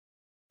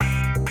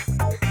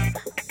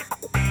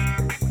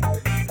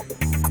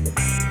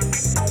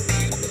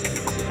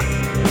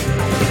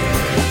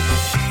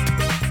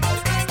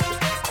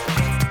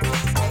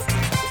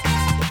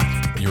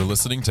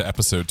listening to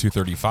episode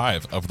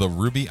 235 of the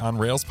Ruby on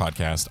Rails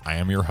podcast. I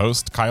am your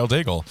host, Kyle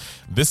Daigle.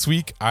 This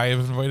week, I have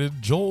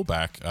invited Joel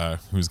back,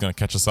 who's going to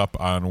catch us up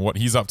on what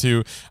he's up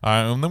to.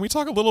 And then we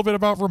talk a little bit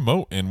about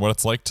remote and what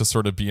it's like to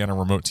sort of be on a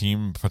remote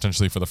team,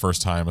 potentially for the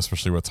first time,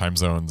 especially with time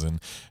zones and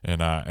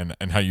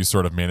how you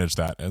sort of manage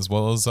that, as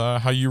well as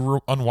how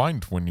you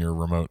unwind when you're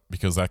remote,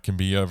 because that can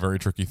be a very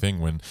tricky thing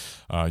when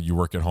you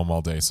work at home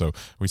all day. So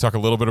we talk a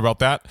little bit about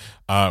that.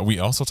 We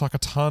also talk a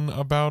ton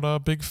about a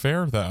big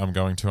fair that I'm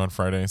going to on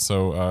Friday.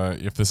 So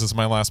if this is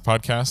my last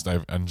podcast,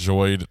 I've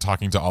enjoyed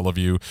talking to all of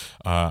you.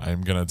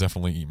 I'm going to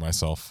definitely eat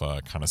myself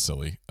kind of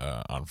silly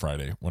on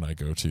Friday when I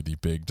go to the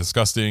big,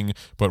 disgusting,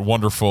 but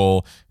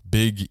wonderful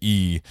Big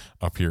E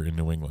up here in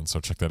New England.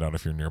 So check that out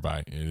if you're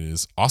nearby. It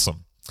is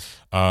awesome.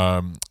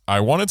 I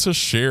wanted to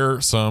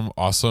share some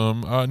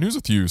awesome news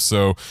with you.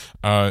 So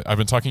I've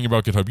been talking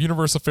about GitHub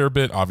Universe a fair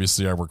bit.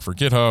 Obviously, I work for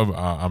GitHub.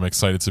 I'm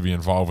excited to be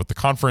involved with the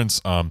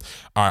conference.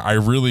 I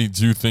really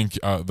do think,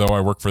 though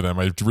I work for them,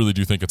 I really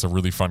do think it's a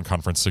really fun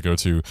conference to go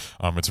to.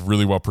 It's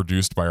really well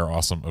produced by our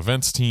awesome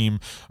events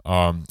team.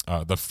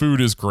 The food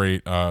is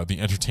great. The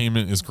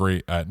entertainment is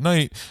great at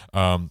night.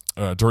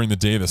 During the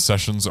day, the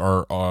sessions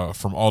are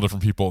from all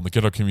different people in the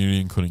GitHub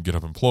community, including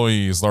GitHub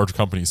employees, large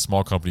companies,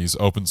 small companies,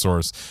 open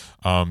source.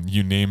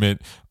 You name it,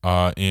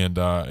 and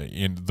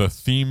the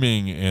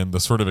theming and the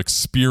sort of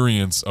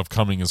experience of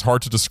coming is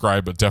hard to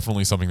describe, but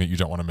definitely something that you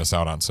don't want to miss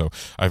out on. So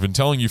I've been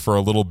telling you for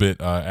a little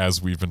bit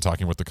as we've been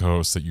talking with the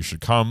co-hosts that you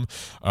should come,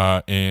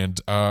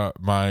 and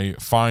my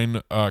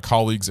fine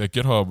colleagues at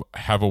GitHub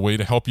have a way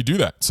to help you do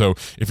that. So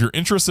if you're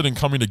interested in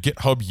coming to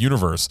GitHub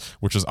Universe,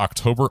 which is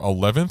October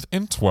 11th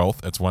and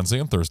 12th, it's Wednesday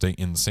and Thursday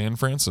in San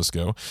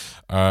Francisco,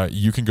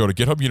 you can go to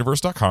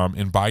githubuniverse.com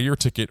and buy your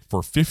ticket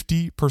for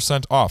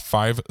 50% off,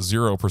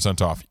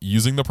 50% off,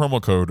 using the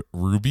promo code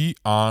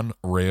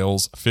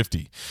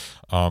RubyOnRails50.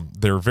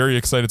 They're very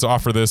excited to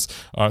offer this,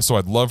 so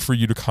I'd love for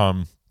you to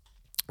come.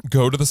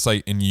 Go to the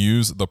site and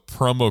use the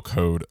promo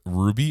code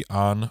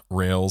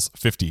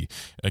RubyOnRails50.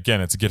 Again,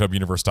 it's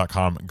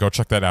githubuniverse.com. Go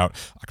check that out.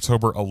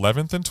 October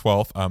 11th and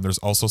 12th. There's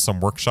also some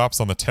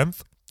workshops on the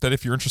 10th that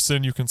if you're interested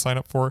in, you can sign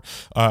up for.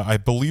 I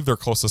believe they're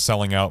close to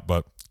selling out,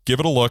 but give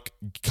it a look.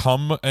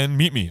 Come and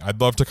meet me. I'd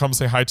love to come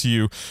say hi to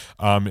you.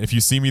 If you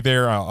see me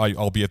there,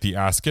 I'll be at the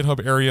Ask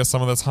GitHub area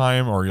some of the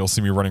time, or you'll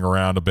see me running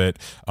around a bit.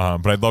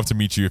 But I'd love to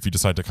meet you if you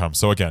decide to come.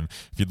 So again,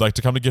 if you'd like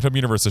to come to GitHub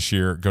Universe this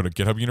year, go to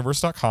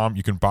githubuniverse.com.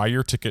 You can buy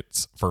your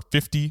tickets for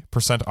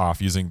 50%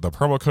 off using the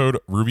promo code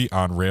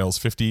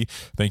RubyOnRails50.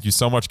 Thank you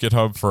so much,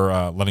 GitHub,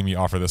 for letting me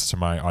offer this to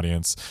my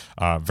audience.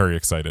 Very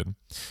excited.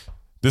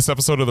 This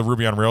episode of the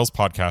Ruby on Rails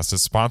podcast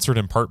is sponsored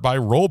in part by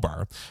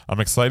Rollbar. I'm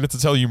excited to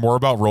tell you more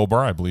about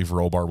Rollbar. I believe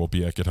Rollbar will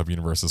be at GitHub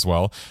Universe as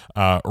well.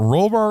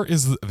 Rollbar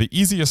is the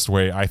easiest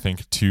way, I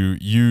think, to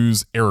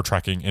use error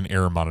tracking and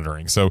error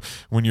monitoring. So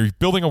when you're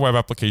building a web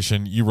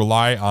application, you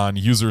rely on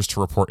users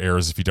to report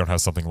errors if you don't have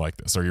something like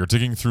this, or you're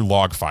digging through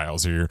log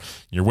files, or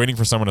you're waiting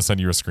for someone to send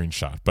you a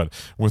screenshot. But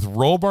with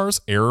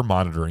Rollbar's error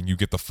monitoring, you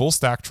get the full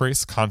stack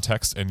trace,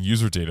 context, and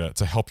user data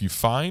to help you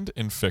find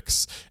and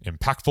fix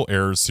impactful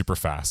errors super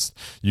fast.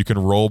 You can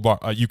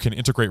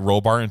integrate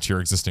Rollbar into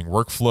your existing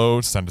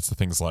workflow, send it to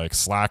things like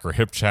Slack or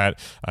HipChat,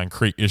 and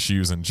create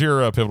issues in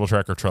Jira, Pivotal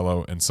Tracker,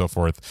 Trello, and so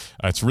forth.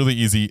 It's really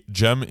easy.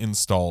 Gem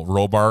install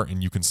Rollbar,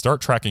 and you can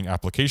start tracking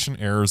application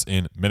errors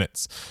in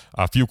minutes.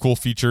 A few cool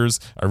features.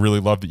 I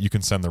really love that you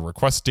can send the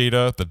request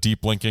data, the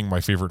deep linking,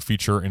 my favorite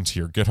feature, into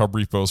your GitHub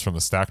repos from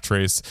the stack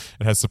trace.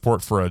 It has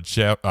support for a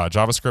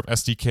JavaScript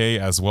SDK,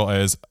 as well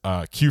as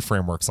Q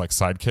frameworks like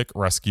Sidekick,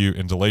 Rescue,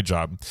 and Delay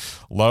Job.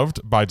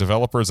 Loved by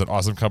developers at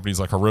awesome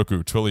companies like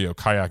Heroku, Twilio,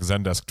 Kayak,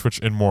 Zendesk, Twitch,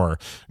 and more.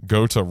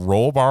 Go to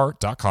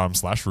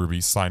rollbar.com/Ruby,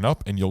 sign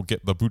up, and you'll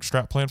get the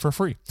Bootstrap plan for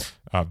free.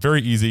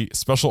 Very easy.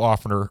 Special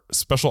offer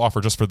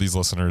just for these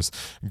listeners.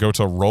 Go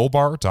to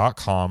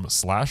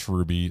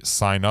rollbar.com/Ruby,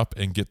 sign up,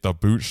 and get the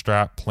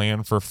Bootstrap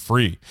plan for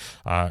free.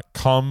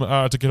 Come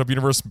to GitHub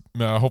Universe,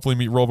 hopefully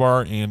meet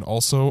Rollbar, and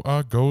also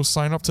go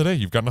sign up today.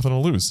 You've got nothing to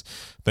lose.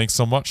 Thanks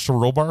so much to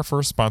Rollbar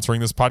for sponsoring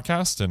this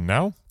podcast, and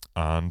now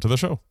on to the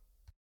show.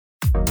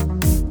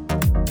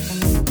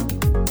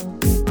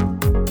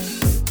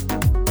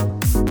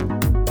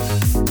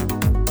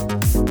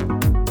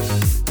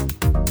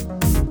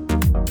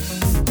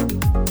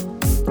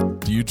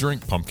 Do you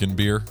drink pumpkin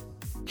beer?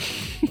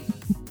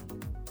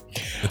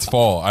 It's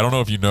fall. I don't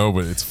know if you know,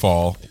 but it's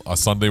fall.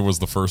 Sunday was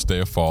the first day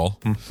of fall.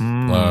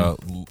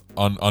 Mm-hmm.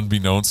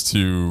 Unbeknownst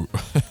to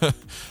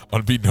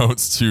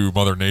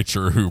Mother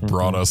Nature, who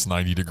brought us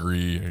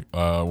 90-degree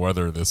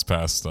weather this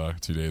past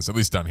 2 days, at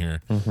least down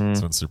here. Mm-hmm.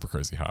 It's been super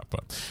crazy hot.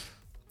 But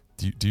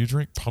do you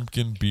drink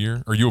pumpkin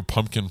beer? Are you a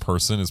pumpkin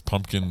person? Is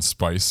pumpkin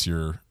spice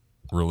your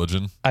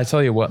religion? I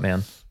tell you what,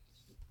 man.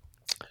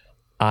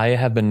 I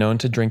have been known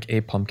to drink a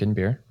pumpkin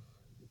beer.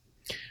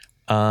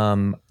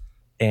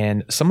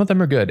 And some of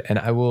them are good. And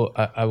I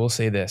will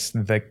say this: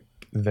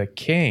 the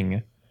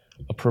king,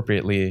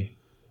 appropriately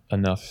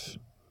enough,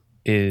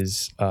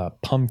 is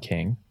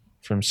Pumpkin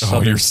from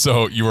Southern.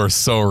 You are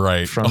so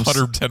right.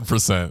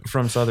 110%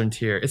 from Southern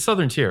Tier. It's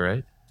Southern Tier,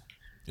 right?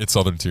 It's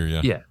Southern Tier,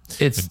 yeah. Yeah,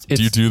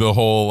 Do you do the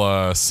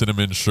whole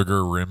cinnamon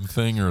sugar rim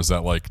thing, or is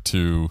that like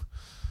too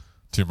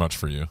much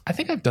for you? I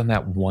think I've done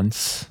that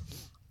once.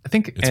 I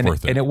think it's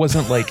worth it. And it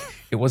wasn't like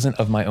it wasn't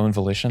of my own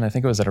volition. I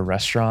think it was at a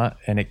restaurant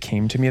and it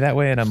came to me that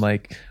way, and I'm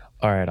like,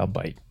 all right, I'll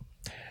bite.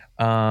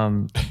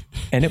 And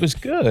it was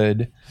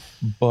good,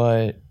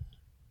 but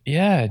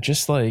yeah,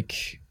 just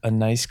like a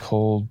nice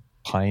cold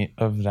pint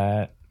of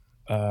that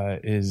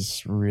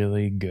is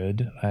really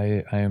good.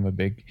 I am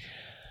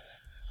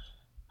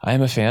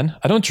a fan.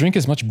 I don't drink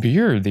as much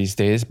beer these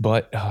days,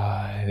 but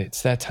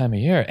it's that time of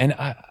year. And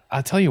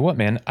I'll tell you what,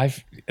 man,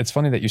 it's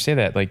funny that you say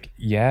that. Like,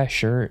 yeah,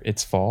 sure,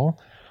 it's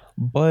fall,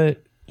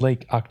 but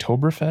like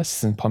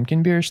Oktoberfests and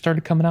pumpkin beer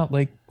started coming out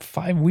like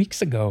 5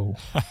 weeks ago.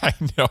 I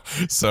know.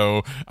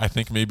 So I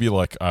think maybe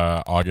like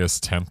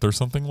August 10th or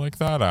something like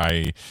that.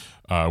 I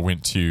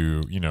went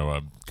to,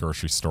 a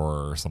grocery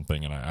store or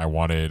something, and I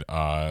wanted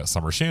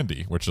summer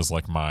shandy, which is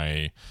like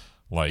my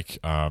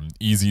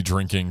easy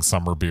drinking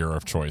summer beer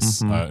of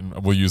choice.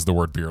 And we'll use the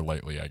word beer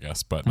lightly, I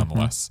guess, but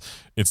nonetheless,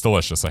 it's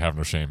delicious. I have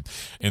no shame.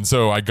 And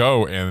so I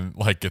go and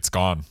like it's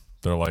gone.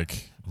 They're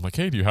like, I'm like,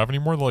 hey, do you have any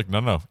more? They're like,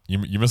 no,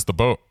 you missed the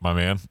boat, my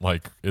man.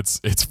 Like it's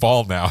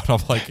fall now. And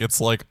I'm like,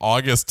 it's like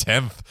August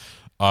 10th.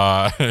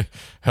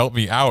 Help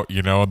me out,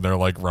 and they're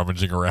like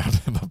rummaging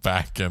around in the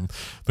back, and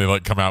they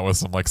like come out with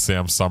some like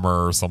Sam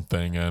Summer or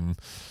something, and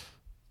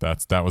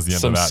that was the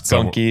end of that.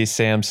 Skunky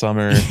Sam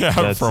Summer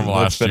from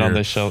last been year on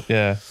the shelf.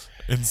 Yeah.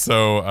 And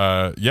so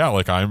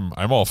like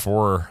I'm all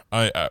for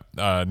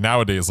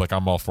nowadays, like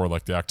I'm all for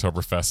like the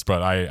Oktoberfest,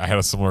 but I had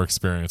a similar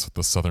experience with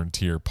the Southern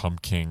Tier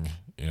pumpkin,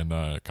 and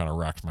kind of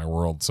racked my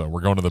world. So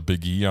we're going to the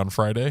Big E on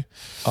Friday.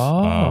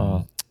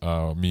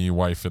 Me,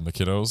 wife, and the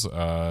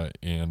kiddos,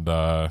 and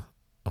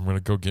I'm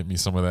gonna go get me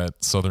some of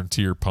that Southern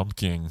Tier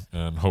pumpkin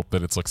and hope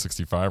that it's like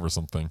 65 or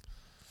something.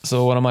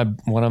 So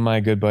one of my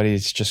good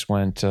buddies just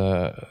went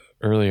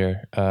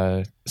earlier.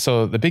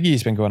 So the Big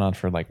E's been going on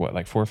for like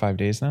 4 or 5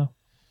 days now.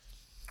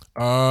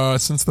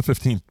 Since the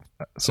 15th,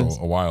 so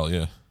a while,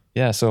 yeah.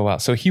 Yeah, so a while.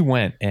 So he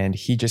went and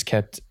he just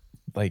kept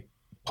like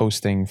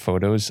posting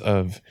photos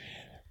of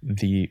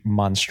the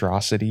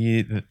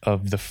monstrosity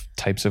of the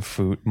types of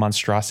food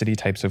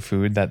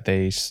that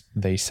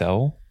they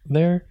sell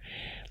there.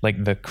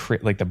 Like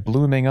the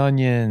blooming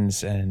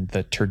onions and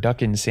the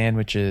turducken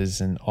sandwiches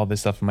and all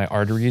this stuff. My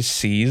arteries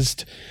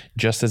seized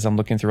just as I'm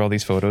looking through all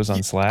these photos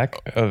on Slack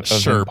of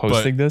him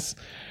posting this.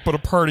 But a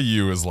part of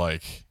you is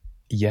like,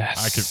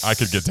 yes, I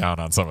could get down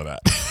on some of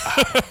that.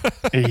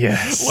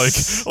 Yes,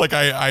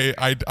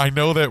 I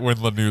know that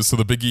when the news, so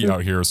the Big E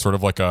out here is sort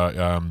of like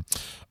a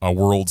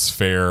World's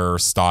Fair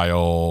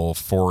style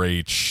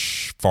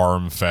 4-H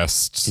farm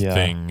fest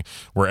thing,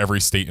 where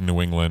every state in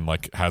New England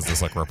like has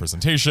this like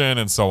representation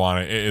and so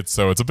on. It's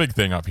a big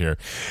thing up here.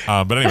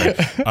 But anyway,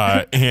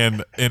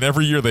 and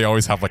every year they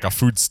always have like a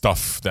food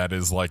stuff that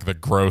is like the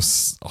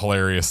gross,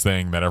 hilarious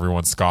thing that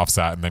everyone scoffs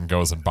at and then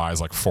goes and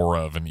buys like 4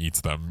 of and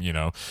eats them,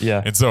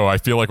 Yeah. And so I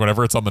feel like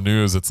whenever it's on the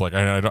news, it's like,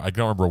 I don't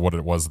remember what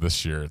it was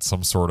this year. It's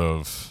some sort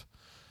of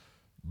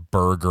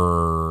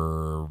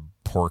burger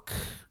pork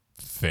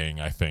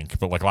thing, I think.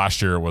 But like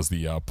last year it was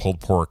the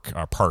pulled pork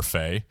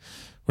parfait,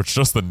 which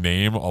just the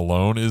name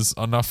alone is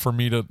enough for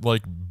me to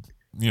like,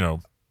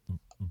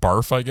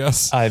 barf, I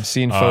guess. I've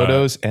seen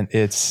photos and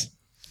it's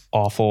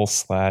awful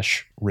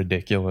 /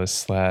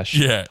 ridiculous /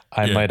 I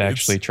might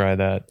actually try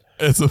that.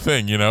 It's a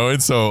thing,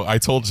 and so I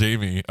told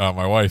Jamie,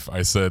 my wife,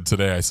 I said,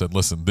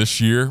 listen, this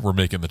year we're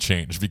making the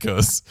change,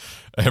 because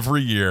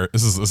every year,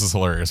 this is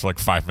hilarious. For like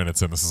 5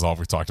 minutes in, this is all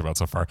we've talked about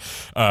so far,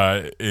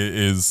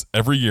 is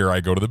every year I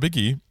go to the Big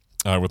E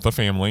with the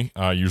family,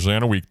 usually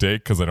on a weekday,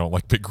 because I don't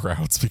like big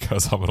crowds,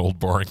 because I'm an old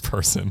boring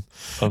person.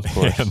 Of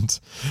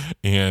course.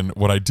 And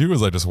what I do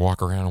is I just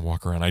walk around.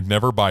 I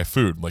never buy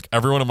food. Like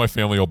everyone in my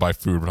family will buy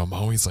food, but I'm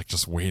always like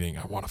just waiting.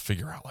 I want to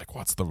figure out like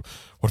what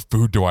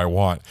food do I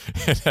want?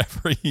 And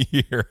every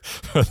year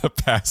for the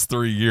past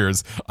 3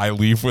 years, I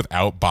leave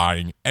without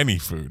buying any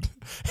food.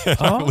 And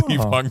I leave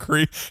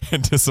hungry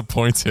and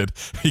disappointed,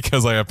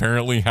 because I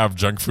apparently have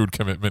junk food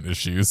commitment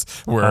issues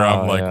where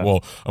I'm like,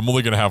 well, I'm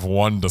only going to have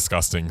one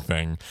disgusting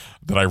thing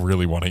that I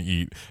really want to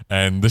eat.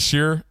 And this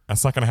year,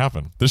 that's not going to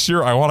happen. This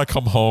year, I want to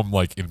come home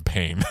like in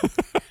pain.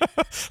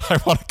 I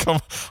want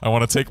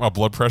to take my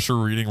blood pressure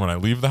reading when I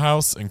leave the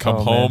house and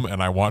come home,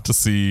 and I want to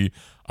see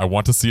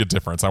a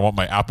difference. I want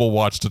my Apple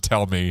Watch to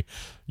tell me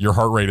your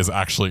heart rate is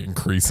actually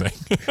increasing.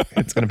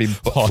 It's going to be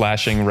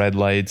flashing red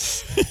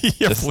lights.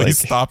 Yeah, please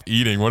stop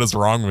eating. What is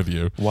wrong with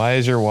you? Why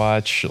is your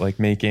watch like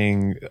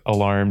making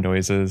alarm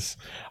noises?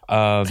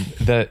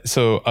 The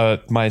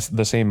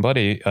same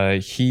buddy,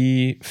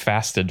 he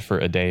fasted for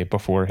a day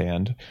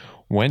beforehand,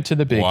 went to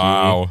the Big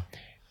E.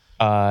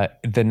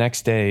 The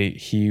next day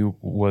he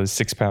was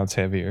 6 pounds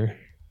heavier.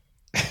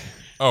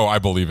 Oh, I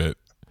believe it.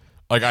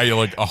 Like I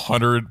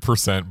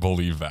 100%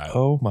 believe that.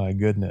 Oh my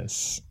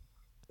goodness.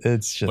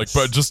 It's just like,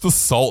 but just the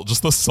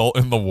salt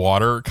in the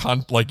water,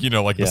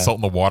 the salt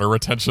in the water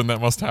retention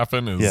that must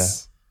happen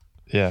is.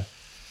 Yeah.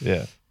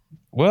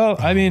 Well,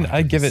 I mean,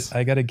 I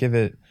gotta give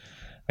it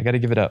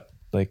up.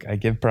 Like I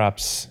give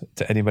props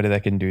to anybody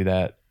that can do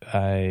that.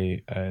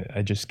 I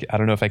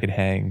don't know if I could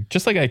hang.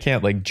 Just like I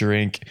can't like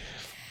drink.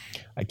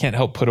 I can't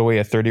help put away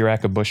a 30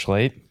 rack of Busch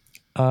Light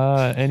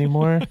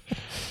anymore.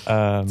 It's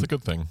a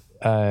good thing.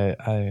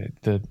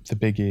 The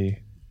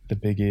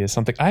Biggie is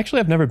something. I actually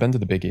have never been to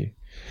the Biggie.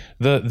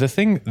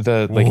 Everything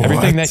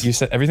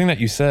that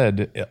you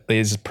said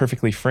is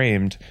perfectly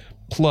framed.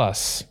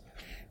 Plus,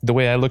 the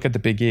way I look at the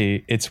Big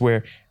E, it's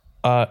where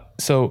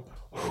so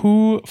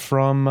who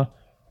from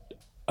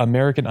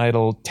American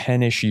Idol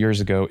 10-ish years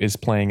ago is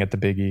playing at the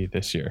Big E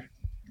this year?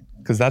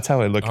 Because that's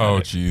how I look at it. Oh,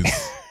 jeez.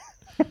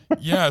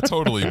 Yeah,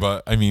 totally.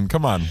 But I mean,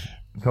 come on.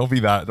 Don't be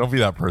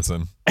that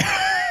person.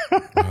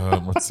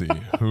 Let's see.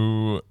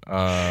 Who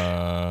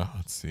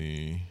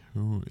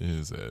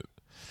is it?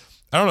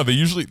 I don't know. They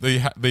usually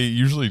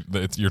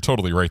you're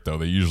totally right though.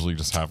 They usually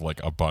just have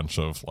like a bunch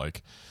of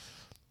like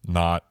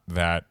not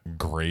that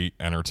great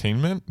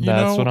entertainment.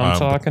 That's what I'm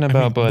talking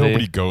about, buddy.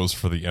 Nobody goes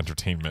for the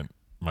entertainment,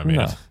 my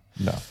man.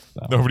 No.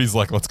 Nobody's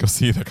like, let's go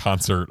see the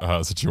concert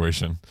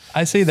situation.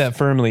 I say that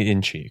firmly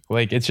in cheek.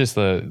 Like it's just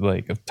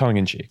like tongue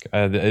in cheek.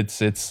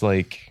 It's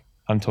like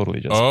I'm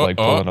totally just like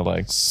pulling a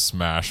leg.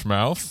 Smash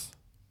Mouth.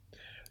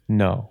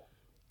 No.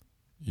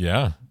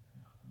 Yeah.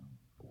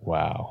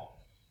 Wow.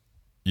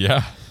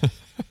 Yeah.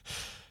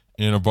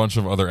 And a bunch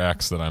of other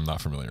acts that I'm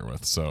not familiar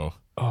with. So.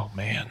 Oh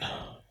man.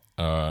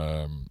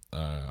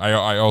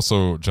 I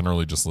also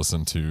generally just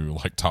listen to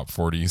like top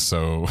 40.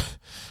 So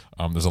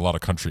there's a lot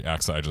of country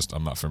acts that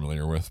I'm not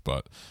familiar with.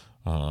 But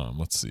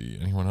let's see.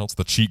 Anyone else?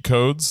 The Cheat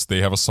Codes.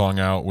 They have a song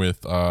out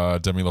with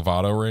Demi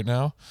Lovato right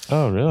now.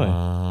 Oh really?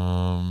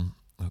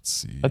 Let's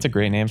see. That's a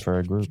great name for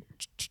a group.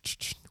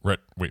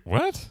 Wait,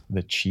 what?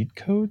 The Cheat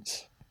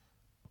Codes?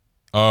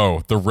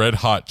 Oh, the Red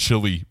Hot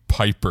Chili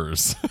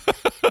Pipers.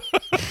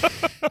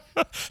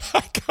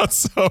 I got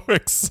so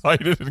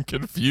excited and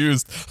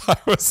confused. I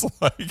was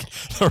like,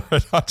 the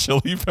Red Hot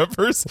Chili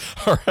Peppers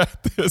are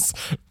at this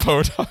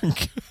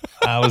podunk.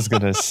 I was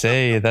gonna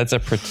say that's a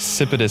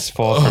precipitous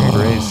fall from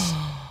grace.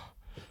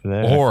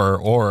 There.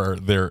 Or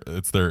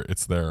it's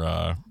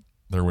their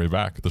way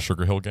back, the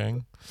Sugar Hill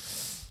Gang.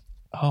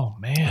 Oh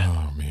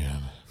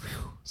man.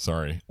 Whew.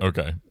 Sorry.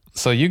 Okay.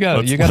 So you got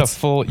a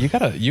full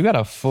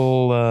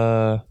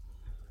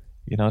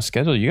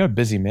schedule. You got a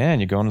busy man.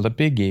 You're going to the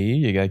Big E.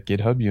 You got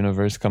GitHub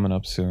Universe coming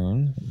up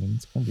soon. I mean,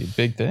 it's gonna be a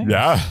big thing.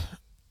 Yeah.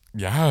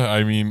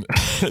 I mean,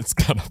 it's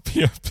gonna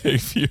be a big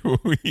few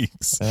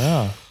weeks.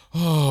 Yeah.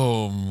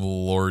 Oh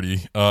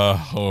lordy.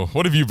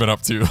 What have you been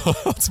up to?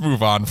 Let's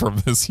move on from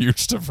this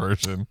huge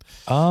diversion.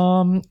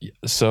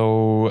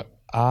 So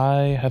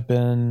I have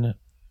been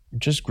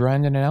just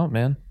grinding it out,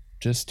 man.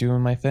 Just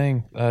doing my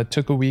thing.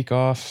 Took a week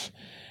off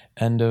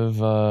end of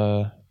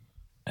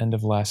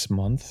last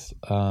month.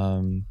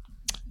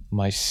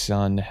 My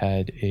son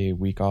had a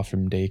week off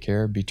from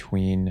daycare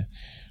between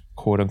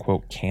quote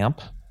unquote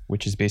camp,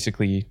 which is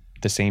basically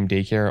the same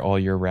daycare all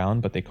year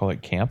round, but they call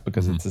it camp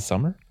because it's the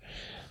summer.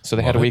 So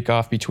they had a week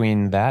off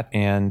between that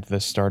and the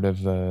start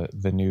of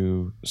the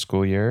new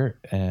school year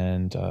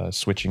and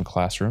switching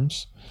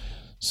classrooms.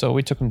 So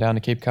we took him down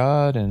to Cape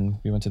Cod and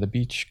we went to the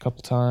beach a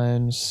couple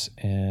times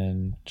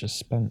and just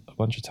spent a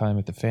bunch of time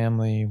with the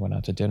family, went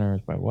out to dinner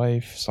with my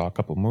wife, saw a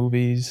couple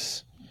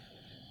movies.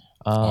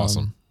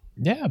 Awesome.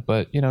 Yeah,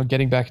 but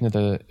getting back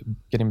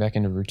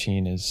into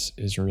routine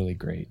is really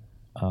great.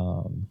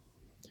 And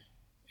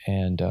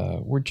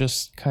we're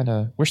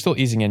still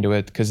easing into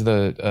it because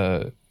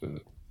the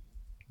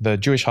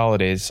Jewish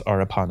holidays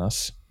are upon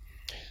us.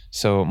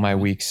 So my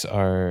weeks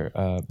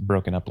are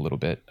broken up a little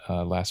bit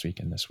last week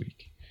and this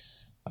week.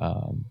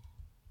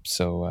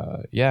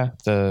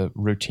 The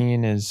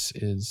routine is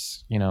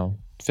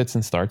fits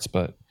and starts,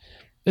 but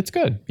it's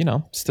good.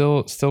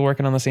 Still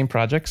working on the same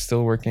project,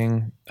 still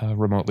working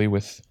remotely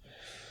with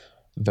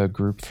the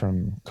group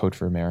from Code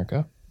for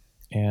America.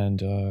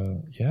 And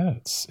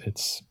it's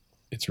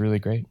really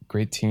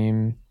great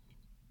team,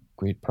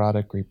 great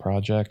product, great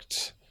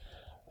project,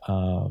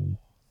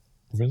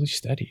 really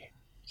steady.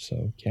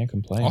 So can't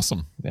complain.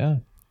 Awesome. Yeah.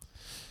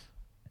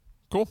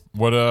 Cool.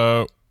 What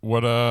do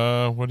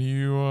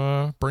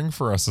you bring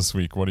for us this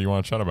week? What do you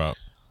want to chat about?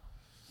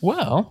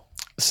 Well,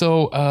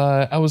 so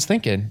I was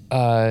thinking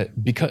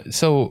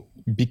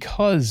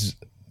because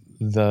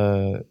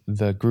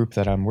the group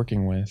that I'm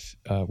working with,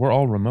 we're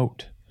all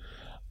remote,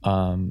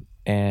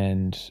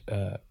 and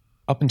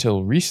up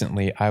until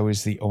recently, I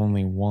was the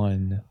only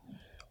one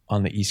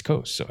on the East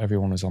Coast, so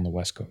everyone was on the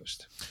West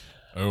Coast.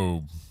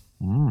 Oh,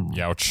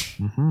 youch.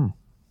 Mm-hmm.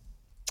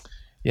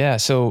 Yeah,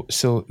 so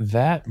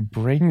that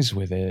brings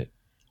with it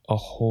a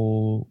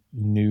whole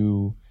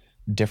new,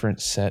 different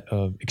set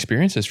of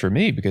experiences for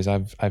me because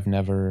I've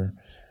never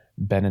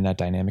been in that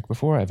dynamic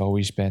before. I've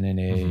always been in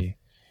a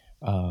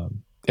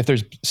if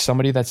there's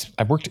somebody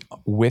I've worked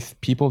with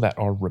people that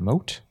are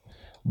remote,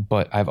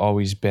 but I've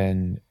always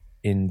been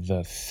in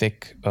the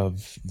thick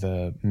of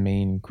the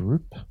main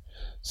group.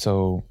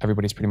 So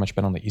everybody's pretty much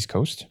been on the East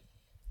Coast,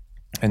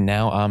 and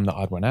now I'm the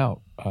odd one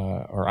out,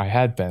 or I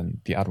had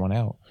been the odd one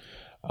out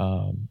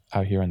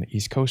here on the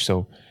East Coast.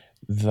 So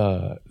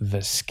the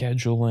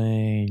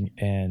scheduling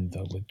and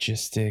the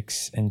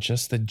logistics and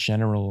just the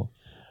general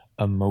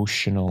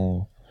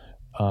emotional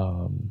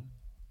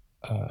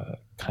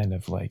kind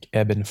of like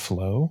ebb and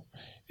flow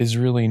is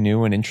really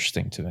new and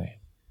interesting to me.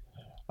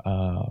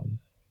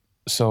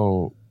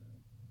 So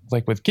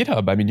like with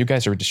GitHub, I mean, you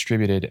guys are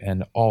distributed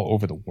and all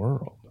over the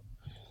world.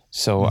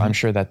 So I'm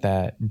sure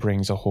that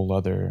brings a whole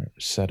other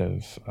set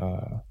of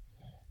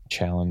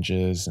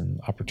challenges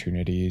and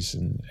opportunities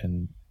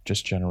and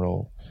just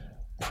general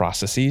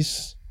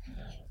processes.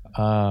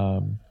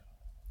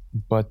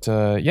 But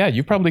yeah,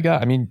 you probably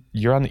got, I mean,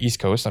 you're on the East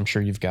Coast. I'm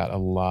sure you've got a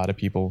lot of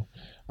people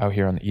out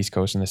here on the East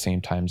Coast in the same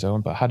time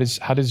zone. But how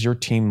does your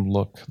team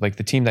look? Like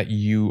the team that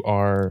you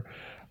are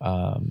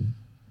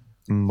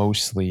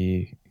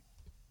mostly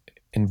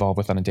involved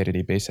with on a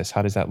day-to-day basis,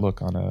 how does that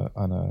look on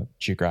a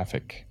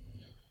geographic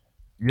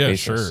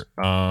basis?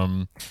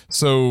 Sure.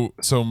 So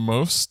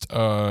most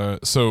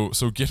so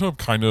GitHub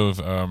kind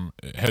of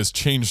has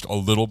changed a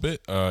little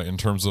bit in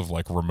terms of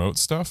like remote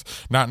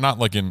stuff. Not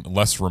like in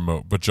less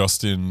remote, but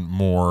just in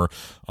more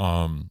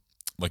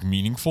like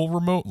meaningful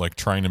remote, like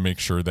trying to make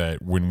sure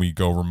that when we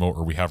go remote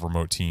or we have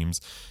remote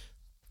teams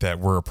that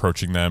we're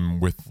approaching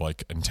them with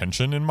like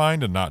intention in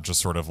mind and not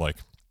just sort of like,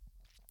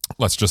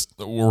 let's just,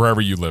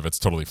 wherever you live, it's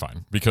totally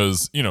fine.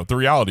 Because, the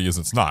reality is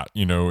it's not.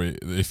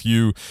 If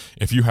you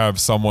have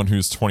someone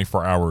who's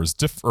 24 hours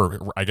or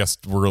I guess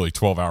we're really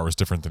 12 hours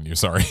different than you,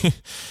 sorry,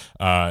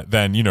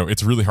 then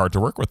it's really hard to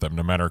work with them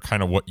no matter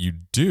kind of what you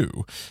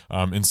do.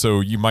 And so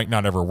you might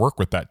not ever work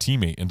with that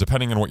teammate, and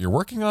depending on what you're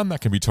working on,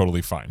 that can be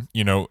totally fine.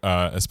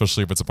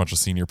 Especially if it's a bunch of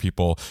senior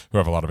people who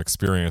have a lot of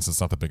experience,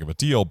 it's not that big of a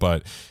deal.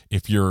 But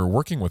if you're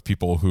working with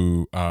people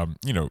who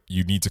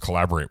you need to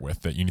collaborate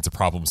with, that you need to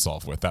problem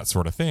solve with, that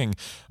sort of thing,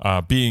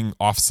 being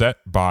offset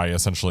by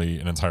essentially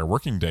an entire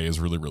working day is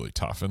really, really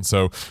tough. And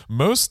so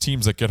most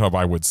teams at GitHub,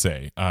 I would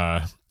say,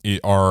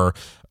 are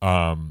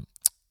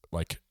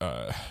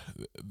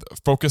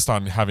focused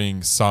on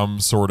having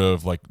some sort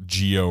of like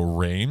geo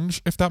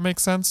range, if that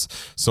makes sense.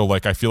 So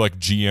like I feel like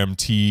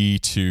GMT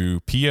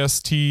to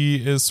PST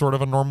is sort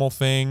of a normal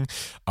thing.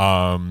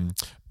 EMEA,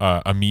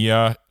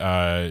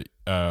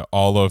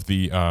 all of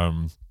the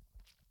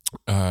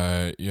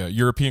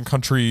European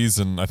countries,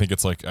 and I think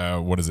it's like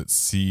what is it,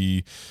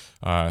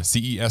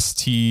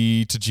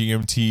 CEST to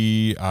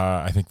GMT.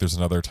 I think there's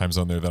another time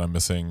zone there that I'm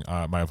missing.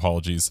 My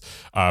apologies.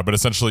 But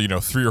essentially,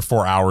 3 or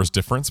 4 hours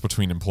difference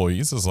between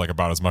employees is like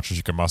about as much as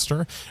you can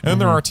muster. And then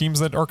there are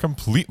teams that are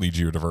completely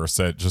geodiverse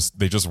that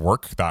they just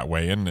work that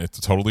way, and it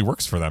totally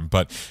works for them.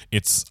 But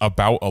it's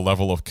about a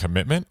level of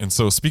commitment. And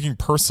so, speaking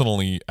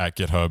personally at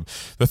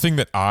GitHub, the thing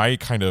that I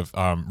kind of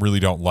really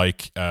don't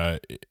like,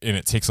 and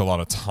it takes a lot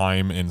of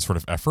time and sort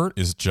of effort,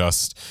 is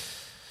just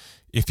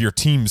if your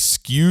team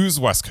skews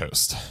West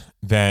Coast,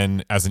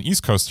 then as an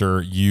East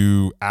Coaster,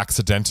 you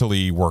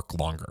accidentally work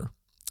longer.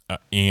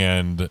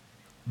 And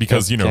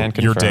because,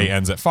 your day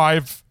ends at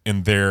 5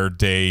 and their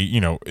day,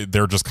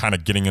 they're just kind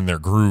of getting in their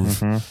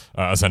groove,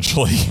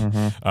 essentially,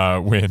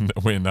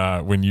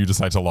 when you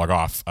decide to log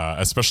off,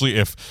 especially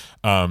if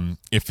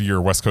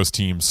your West Coast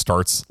team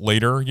starts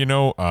later,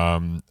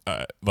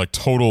 like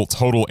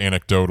total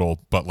anecdotal,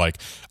 but like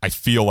I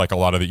feel like a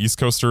lot of the East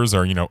Coasters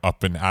are,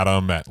 up and at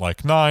 'em at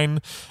like 9,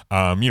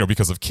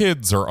 because of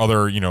kids or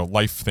other,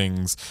 life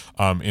things.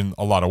 In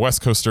a lot of West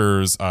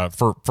Coasters,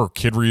 for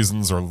kid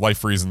reasons or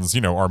life reasons,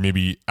 are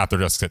maybe at their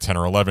desks at 10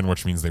 or 11,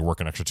 which means they work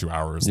an extra 2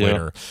 hours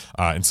later.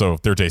 And so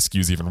their day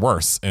skews even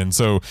worse. And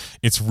so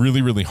it's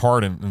really, really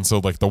hard. And so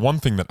like the one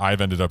thing that I've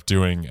ended up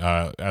doing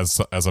as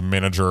a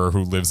manager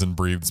who lives and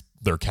breathes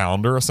their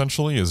calendar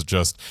essentially is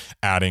just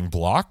adding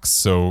blocks.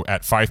 So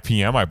at 5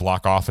 p.m. I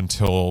block off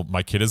until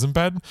my kid is in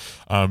bed,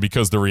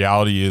 because the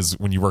reality is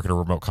when you work at a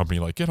remote company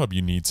like GitHub,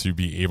 you need to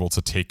be able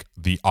to take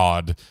the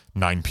odd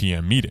 9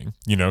 p.m. meeting,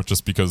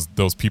 just because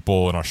those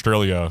people in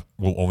Australia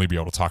will only be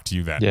able to talk to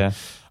you then. Yeah.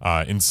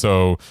 And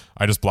so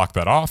I just block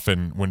that off.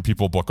 And when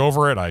people book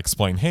over it, I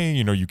explain, hey,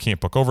 you can't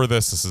book over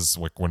this. This is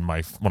like when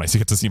I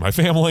get to see my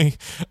family,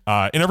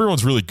 and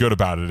everyone's really good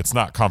about it. It's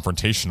not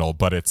confrontational,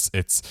 but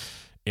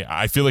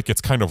I feel like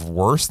it's kind of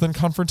worse than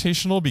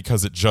confrontational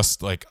because it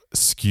just like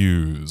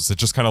skews. It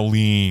just kind of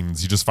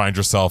leans. You just find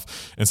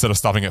yourself, instead of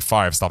stopping at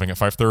 5, stopping at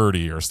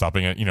 5:30, or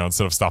stopping at,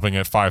 instead of stopping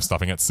at 5,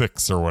 stopping at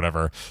 6 or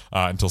whatever,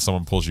 until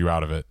someone pulls you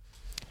out of it.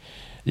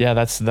 Yeah,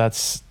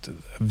 that's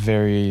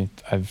very.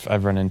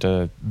 I've run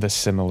into the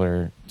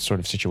similar sort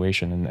of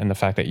situation, and the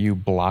fact that you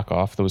block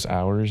off those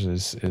hours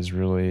is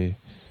really,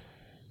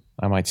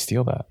 I might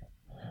steal that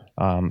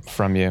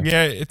from you.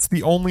 Yeah, it's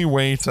the only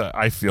way to,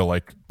 I feel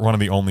like one of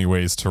the only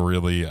ways to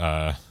really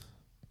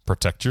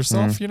protect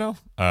yourself,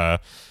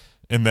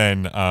 And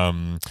then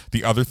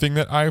the other thing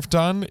that I've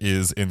done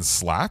is in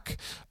Slack,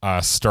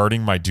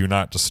 starting my do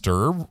not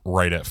disturb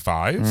right at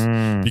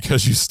 5,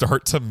 because you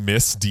start to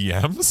miss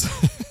DMs,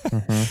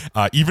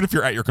 even if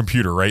you're at your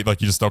computer, right? Like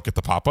you just don't get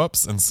the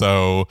pop-ups. And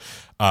so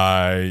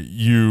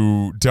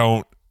you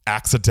don't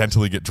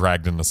accidentally get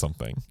dragged into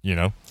something,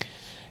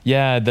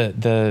 Yeah,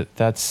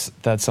 that's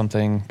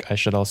something I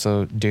should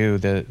also do.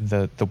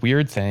 The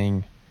weird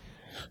thing.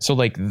 So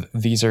like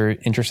these are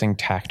interesting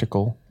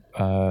tactical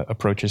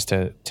approaches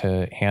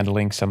to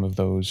handling some of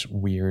those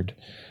weird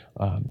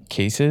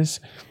cases.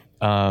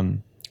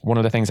 One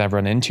of the things I've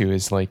run into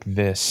is like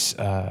this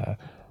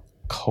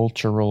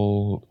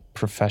cultural,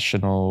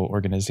 professional,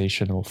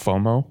 organizational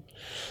FOMO.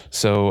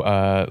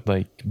 So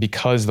like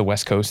because the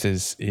West Coast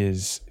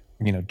is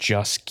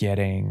just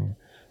getting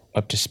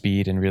up to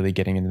speed and really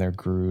getting in their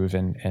groove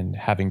and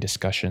having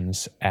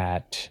discussions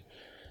at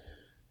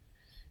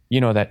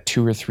that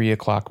 2 or 3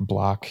 o'clock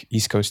block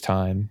East Coast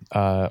time,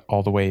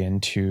 all the way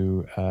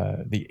into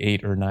the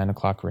 8 or 9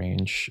 o'clock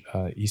range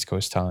East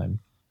Coast time.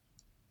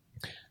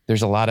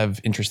 There's a lot of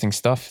interesting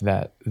stuff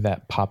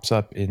that pops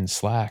up in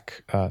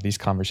Slack. These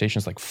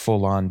conversations, like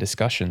full on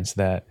discussions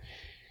that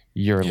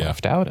you're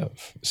left out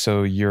of.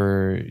 So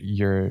you're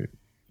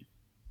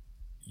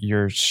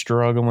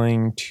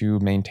struggling to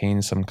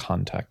maintain some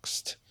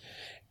context,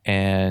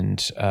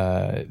 and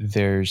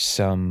there's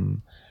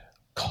some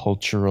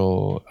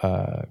cultural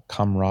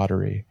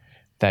camaraderie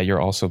that you're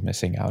also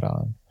missing out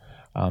on,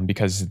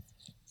 because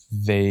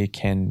the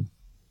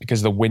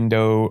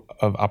window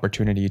of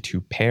opportunity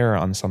to pair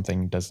on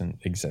something doesn't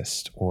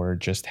exist, or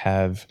just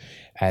have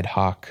ad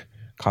hoc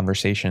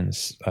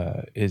conversations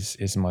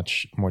is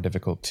much more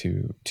difficult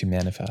to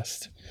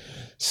manifest.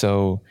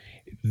 So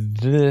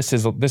this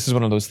is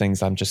one of those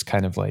things I'm just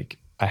kind of like,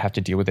 I have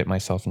to deal with it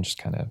myself and just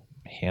kind of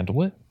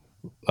handle it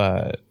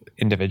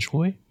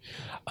individually.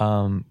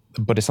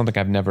 But it's something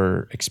I've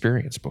never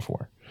experienced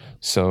before.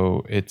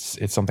 So it's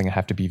something I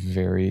have to be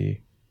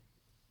very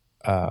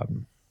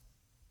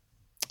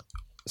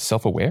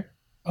self-aware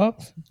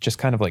of, just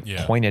kind of like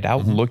point it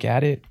out, look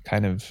at it,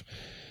 kind of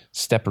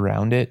step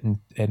around it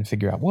and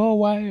figure out, well,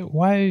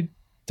 why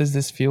does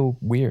this feel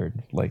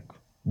weird? Like,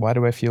 why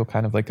do I feel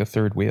kind of like a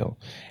third wheel?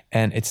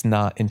 And it's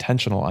not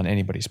intentional on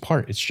anybody's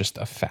part. It's just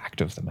a fact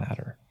of the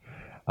matter,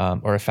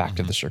 or a fact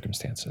of the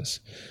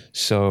circumstances.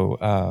 So,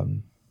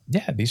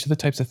 these are the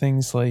types of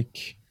things,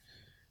 like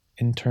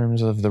in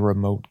terms of the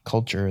remote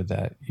culture,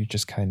 that you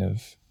just kind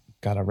of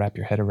got to wrap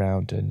your head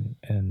around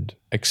and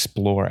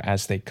explore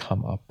as they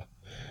come up.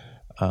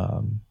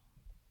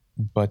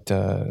 But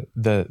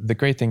the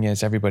great thing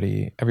is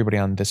everybody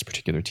on this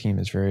particular team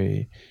is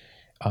very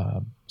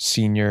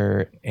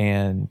senior,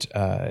 and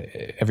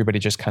everybody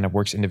just kind of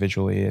works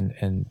individually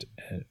and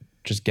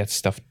just gets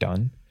stuff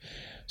done.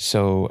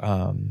 So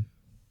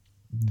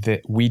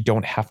that we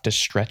don't have to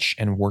stretch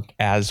and work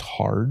as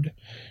hard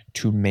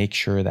to make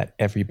sure that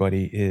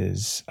everybody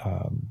is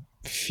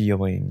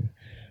feeling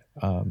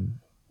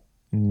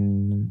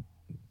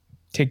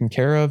taken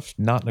care of,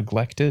 not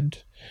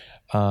neglected.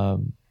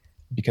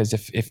 Because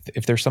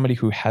if there's somebody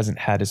who hasn't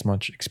had as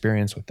much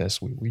experience with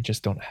this, we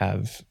just don't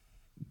have.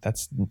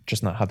 That's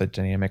just not how the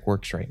dynamic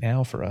works right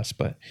now for us.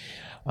 But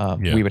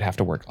we would have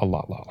to work a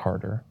lot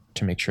harder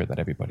to make sure that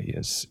everybody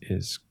is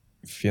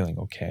feeling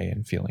okay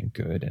and feeling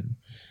good, and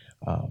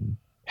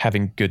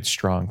having good,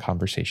 strong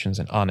conversations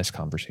and honest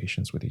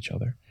conversations with each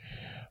other.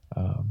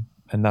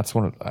 And that's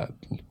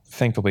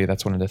thankfully,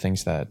 that's one of the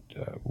things that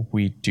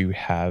we do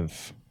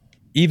have,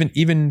 even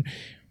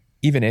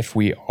if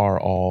we are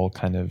all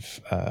kind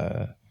of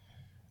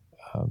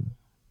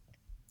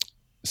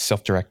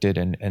self-directed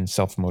and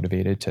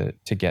self-motivated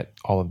to get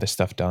all of this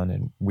stuff done,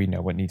 and we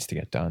know what needs to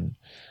get done.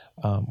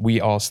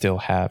 We all still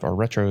have our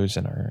retros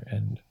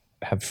and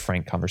have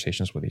frank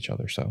conversations with each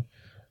other. So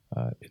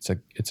it's a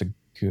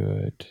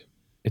good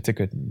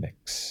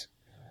mix.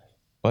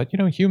 But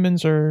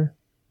humans are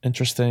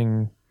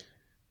interesting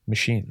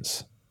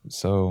machines.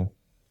 So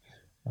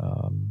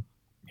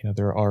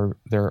there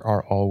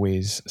are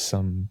always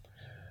some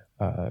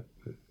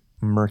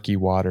murky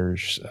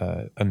waters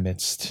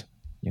amidst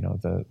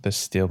the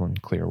still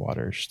and clear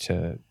waters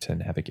to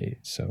navigate.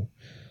 So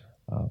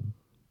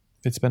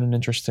it's been an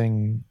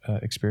interesting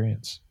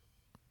experience.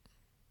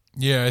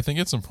 Yeah, I think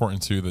it's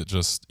important too that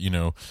just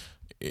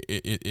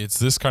it's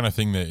this kind of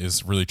thing that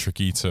is really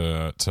tricky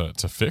to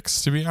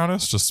fix, to be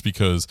honest, just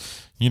because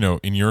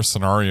in your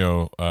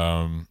scenario,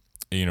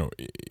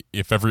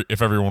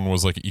 if everyone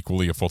was like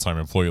equally a full-time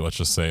employee, let's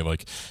just say,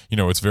 like,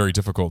 it's very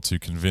difficult to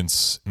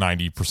convince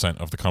 90%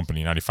 of the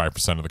company,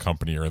 95% of the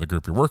company or the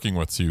group you're working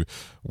with to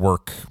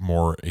work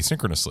more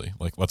asynchronously.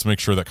 Like, let's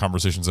make sure that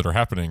conversations that are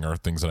happening are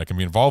things that I can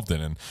be involved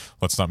in, and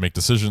let's not make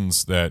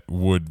decisions that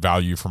would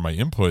value for my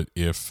input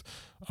if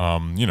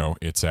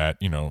it's at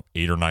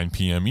 8 or 9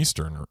 p.m.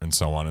 Eastern and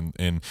so on,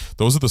 and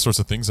those are the sorts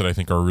of things that I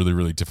think are really,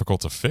 really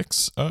difficult to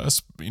fix.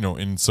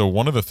 And so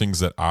one of the things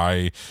that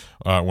I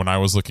when I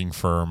was looking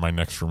for my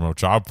next remote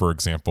job, for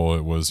example,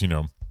 it was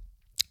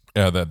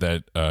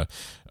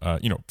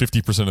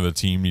 50% of the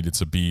team needed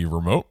to be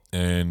remote,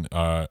 and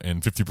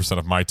 50%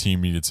 of my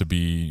team needed to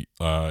be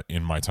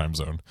in my time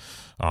zone,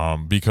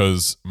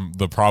 because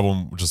the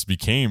problem just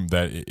became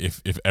that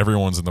if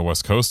everyone's in the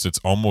West Coast, it's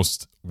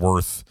almost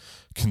worth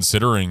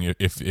considering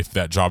if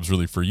that job's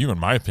really for you, in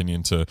my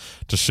opinion, to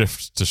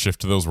shift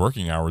to those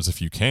working hours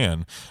if you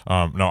can.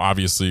 Now,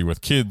 obviously,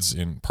 with kids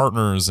and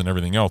partners and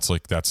everything else,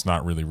 like that's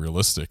not really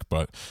realistic,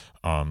 but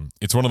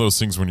it's one of those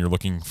things when you're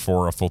looking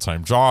for a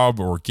full-time job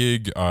or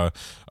gig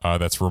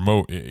that's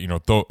remote,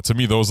 to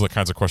me, those are the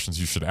kinds of questions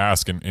you should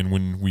ask. And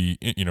when we,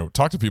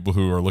 talk to people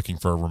who are looking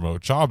for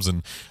remote jobs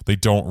and they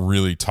don't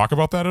really talk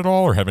about that at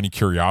all or have any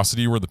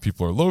curiosity where the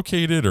people are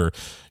located or,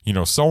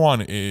 so on,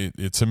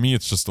 to me,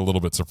 it's just a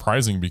little bit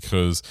surprising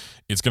because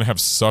it's going to have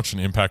such an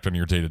impact on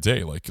your day to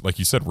day. Like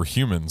you said, we're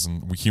humans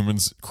and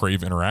humans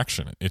crave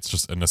interaction. It's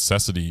just a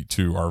necessity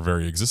to our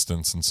very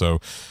existence. And so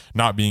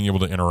not being able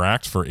to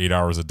interact for 8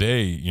 hours a day,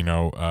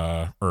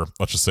 or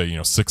let's just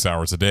say, 6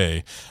 hours a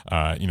day,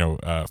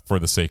 for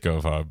the sake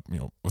of,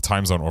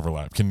 time zone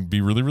overlap can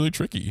be really, really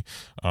tricky.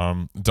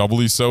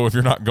 Doubly so if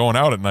you're not going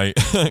out at night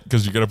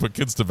because you got to put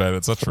kids to bed,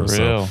 etc.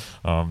 So,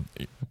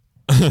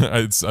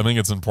 I think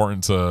it's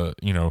important to,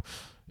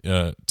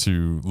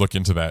 to look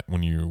into that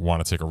when you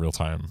want to take a real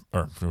time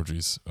or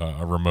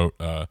a remote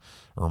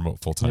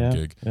full-time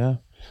gig. Yeah.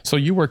 So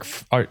you work,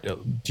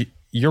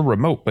 you're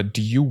remote, but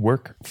do you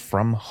work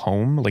from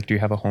home? Like, do you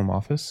have a home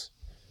office?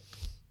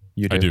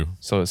 You do? I do.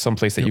 So it's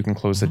someplace that you can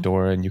close the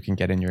door and you can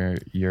get in your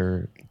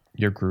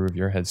groove,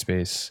 your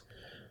headspace,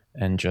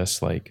 and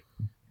just like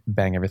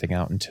bang everything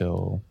out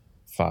until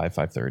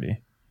 5:30.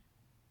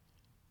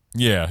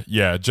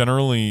 Yeah.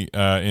 Generally,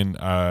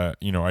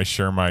 I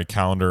share my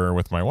calendar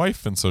with my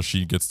wife, and so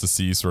she gets to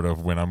see sort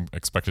of when I'm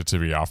expected to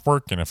be off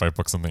work. And if I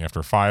book something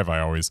after 5,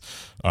 I always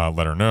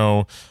let her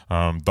know.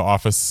 The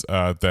office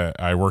that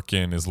I work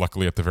in is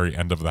luckily at the very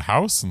end of the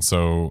house, and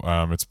so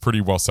it's pretty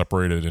well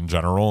separated in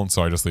general. And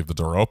so I just leave the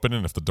door open,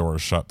 and if the door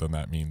is shut, then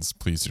that means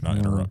please do not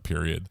interrupt.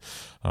 Period.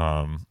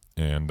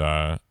 And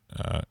that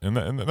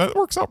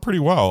works out pretty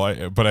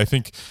well. But I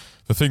think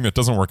the thing that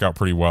doesn't work out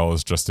pretty well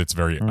is just it's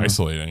very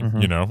isolating.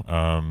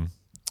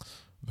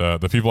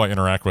 The people I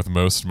interact with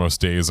most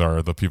days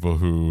are the people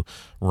who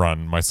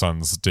run my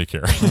son's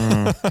daycare.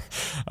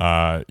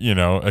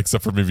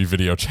 Except for maybe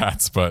video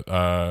chats, but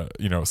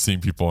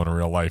seeing people in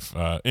real life,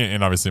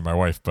 and obviously my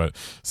wife, but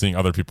seeing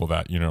other people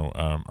that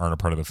aren't a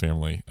part of the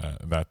family,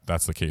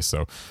 that's the case.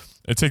 So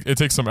it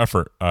takes some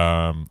effort,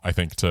 I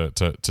think,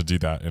 to do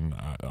that. And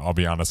I'll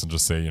be honest and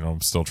just say, I'm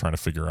still trying to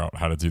figure out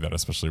how to do that,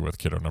 especially with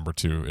kiddo number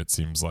 2. It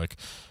seems like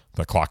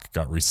the clock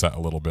got reset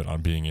a little bit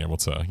on being able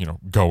to,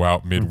 go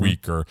out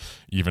midweek or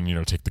even,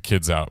 take the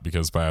kids out,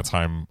 because by the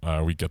time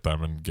we get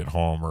them and get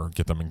home or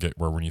get them and get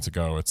where we need to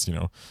go, it's,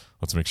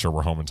 let's make sure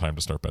we're home in time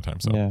to start bedtime.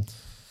 So yeah.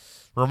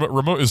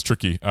 Remote is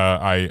tricky.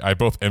 I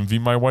both envy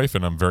my wife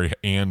and am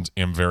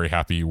very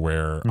happy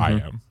where I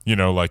am.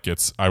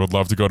 I would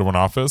love to go to an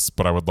office,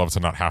 but I would love to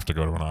not have to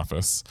go to an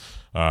office.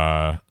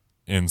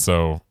 And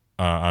so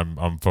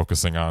I'm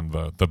focusing on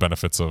the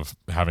benefits of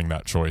having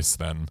that choice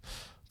than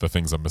the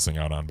things I'm missing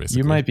out on, basically.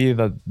 You might be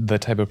the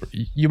type of,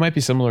 you might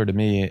be similar to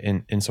me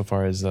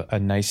insofar as a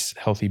nice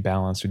healthy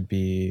balance would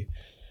be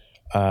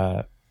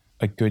a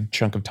good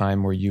chunk of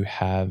time where you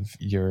have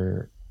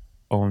your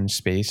own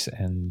space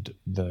and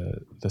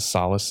the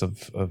solace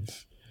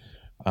of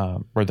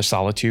or the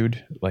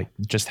solitude, like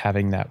just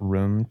having that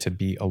room to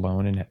be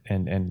alone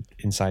and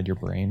inside your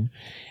brain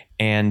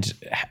and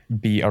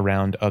be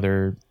around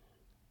other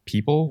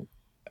people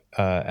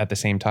at the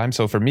same time.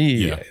 So for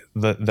me,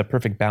 the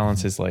perfect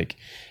balance is like,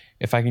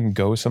 if I can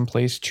go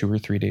someplace 2 or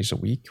 3 days a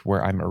week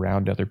where I'm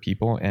around other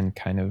people and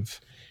kind of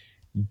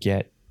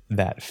get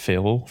that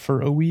fill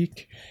for a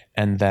week,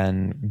 and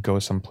then go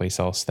someplace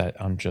else that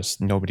I'm just,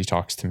 nobody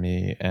talks to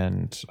me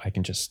and I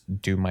can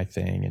just do my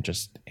thing and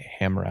just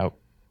hammer out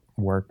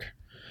work.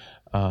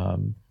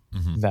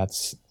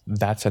 That's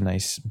a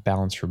nice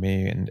balance for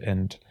me.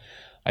 And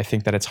I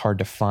think that it's hard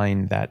to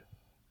find that.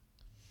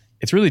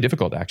 It's really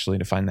difficult actually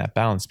to find that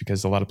balance,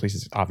 because a lot of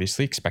places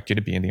obviously expect you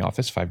to be in the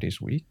office 5 days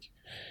a week.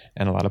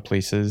 And a lot of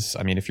places,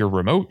 I mean, if you're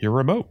remote, you're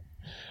remote.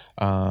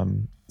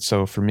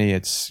 So for me,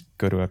 it's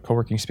go to a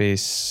co-working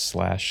space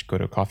 / go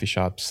to a coffee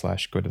shop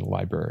 / go to the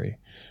library,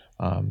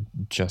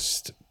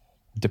 just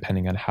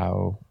depending on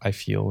how I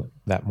feel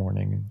that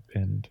morning.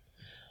 And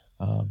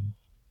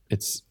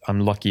I'm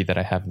lucky that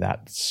I have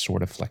that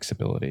sort of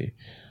flexibility.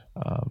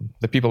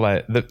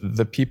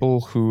 The people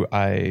who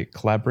I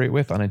collaborate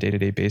with on a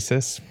day-to-day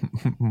basis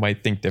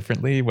might think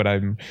differently when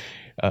I'm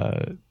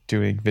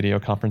doing video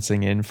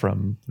conferencing in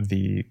from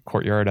the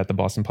courtyard at the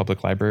Boston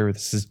Public Library, where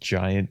this is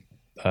giant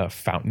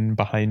fountain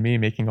behind me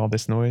making all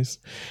this noise.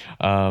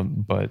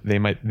 But you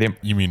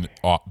mean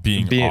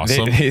being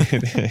awesome?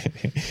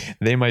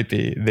 They might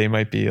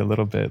be a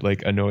little bit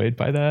like annoyed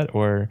by that,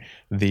 or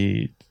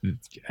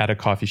at a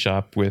coffee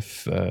shop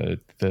with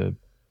the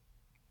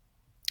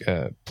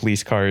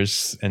police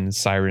cars and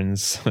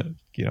sirens,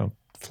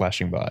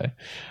 flashing by.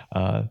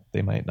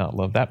 They might not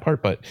love that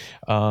part, but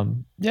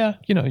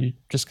you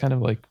just kind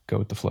of like go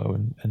with the flow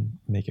and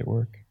make it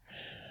work.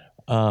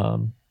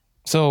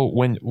 So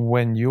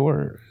when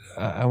you're,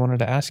 I wanted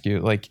to ask you,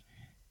 like,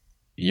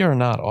 you're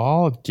not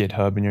all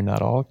GitHub and you're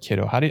not all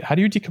kiddo. How do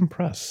you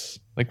decompress?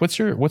 Like, what's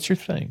your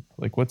thing?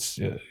 Like, what's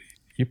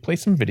you play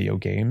some video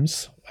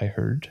games? I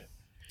heard.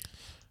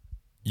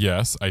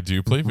 Yes, I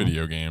do play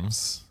video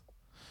games.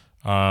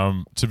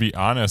 To be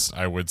honest,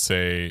 I would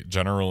say,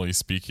 generally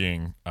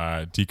speaking,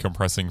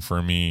 decompressing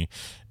for me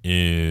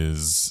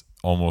is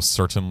almost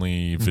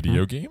certainly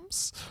video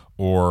games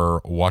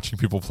or watching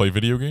people play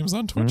video games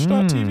on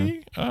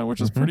twitch.tv,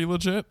 which is pretty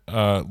legit.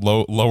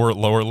 Lower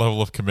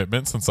level of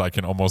commitment, since I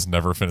can almost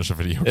never finish a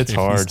video game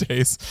hard these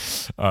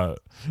days.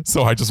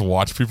 So I just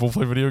watch people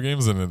play video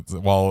games, and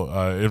while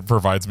it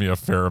provides me a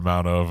fair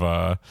amount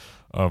of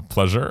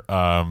pleasure.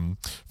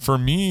 For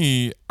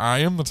me, I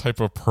am the type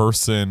of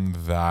person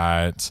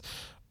that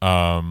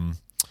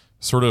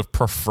sort of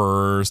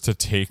prefers to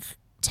take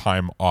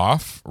time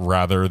off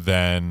rather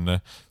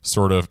than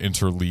sort of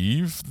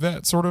interleave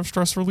that sort of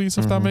stress release,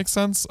 if that makes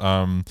sense.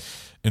 And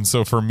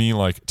so for me,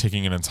 like,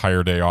 taking an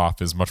entire day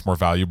off is much more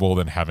valuable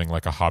than having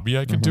like a hobby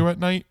I can do at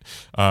night.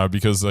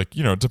 Because, like,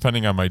 you know,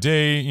 depending on my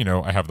day, you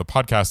know, I have the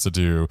podcast to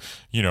do,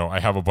 you know, I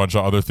have a bunch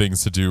of other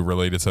things to do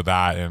related to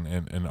that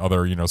and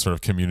other, you know, sort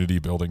of community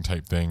building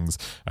type things.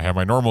 I have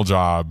my normal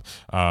job.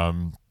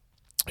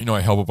 You know,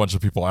 I help a bunch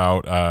of people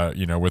out,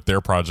 you know, with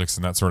their projects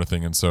and that sort of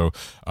thing. And so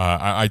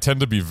I tend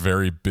to be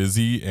very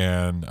busy,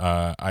 and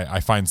I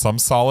find some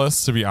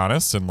solace, to be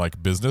honest, in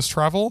like business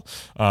travel,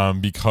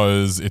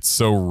 because it's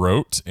so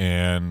rote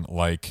and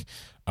like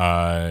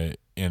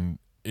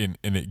and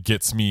it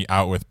gets me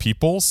out with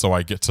people, so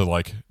I get to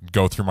like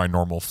go through my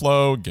normal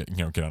flow, get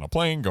on a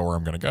plane, go where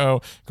I'm gonna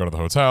go to the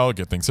hotel,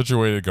 get things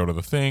situated, go to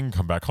the thing,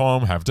 come back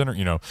home, have dinner,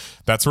 you know,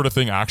 that sort of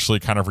thing actually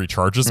kind of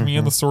recharges me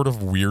in the sort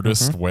of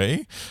weirdest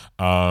way.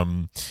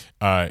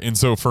 And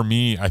so for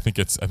me, I think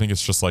it's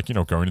just like, you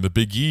know, going to the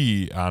Big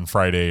E on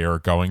Friday, or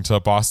going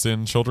to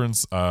Boston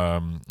Children's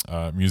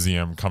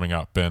Museum coming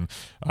up, and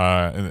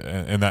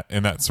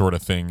that sort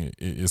of thing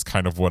is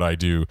kind of what I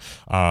do.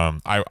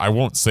 I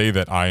won't say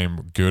that I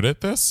am good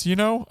at this, you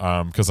know,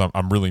 because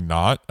I'm really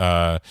not.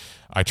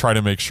 I try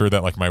to make sure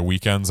that like my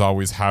weekends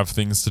always have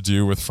things to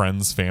do with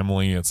friends,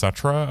 family,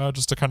 etc.,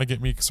 just to kind of get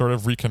me sort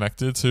of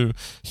reconnected to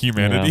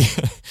humanity.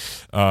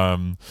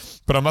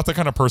 But I'm not the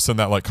kind of person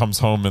that like comes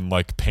home and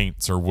like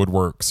paints or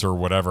woodworks or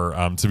whatever.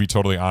 To be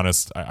totally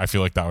honest, I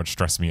feel like that would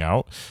stress me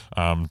out.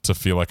 To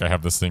feel like I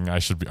have this thing I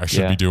should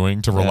be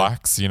doing to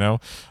relax, you know.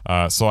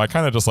 So I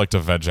kind of just like to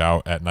veg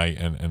out at night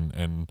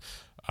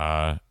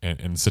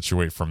and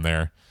situate from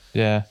there.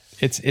 Yeah,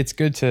 it's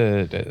good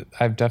to.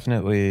 I've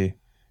definitely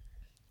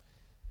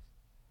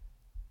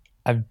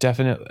the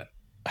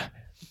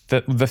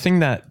thing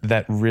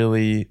that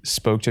really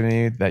spoke to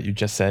me that you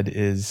just said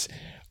is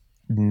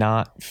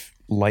not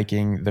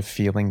liking the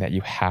feeling that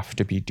you have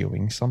to be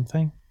doing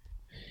something.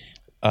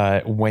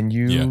 When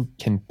you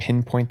can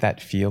pinpoint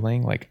that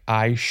feeling, like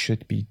I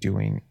should be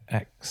doing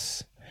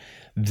X,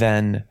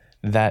 then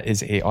that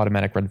is a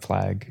automatic red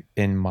flag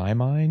in my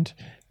mind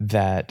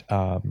that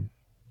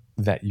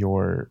that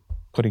you're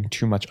putting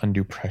too much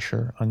undue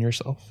pressure on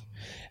yourself.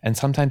 And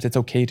sometimes it's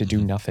okay to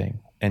do nothing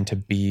and to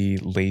be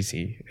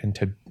lazy and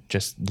to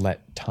just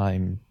let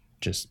time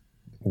just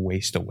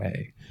waste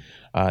away,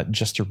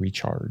 just to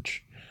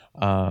recharge.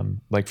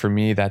 Like for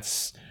me,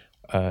 that's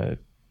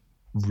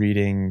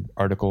reading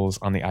articles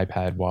on the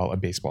iPad while a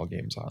baseball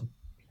game's on.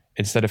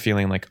 Instead of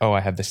feeling like, oh,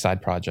 I have this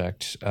side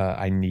project,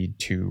 I need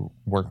to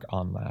work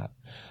on that,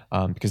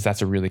 because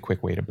that's a really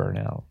quick way to burn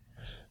out.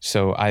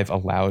 So I've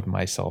allowed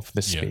myself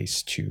the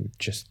space to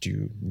just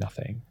do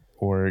nothing,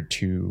 or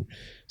to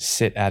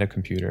sit at a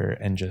computer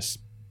and just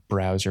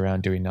browse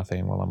around doing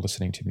nothing while I'm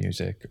listening to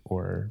music,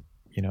 or,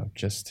 you know,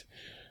 just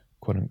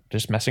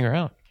messing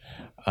around.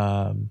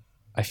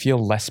 I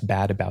feel less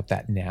bad about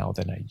that now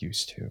than I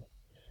used to.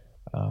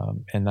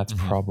 And that's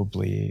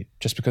probably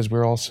just because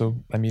we're also,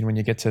 I mean, when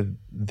you get to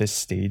this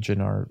stage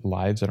in our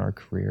lives and our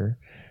career,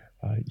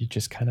 you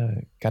just kind of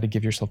got to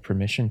give yourself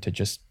permission to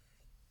just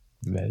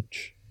veg.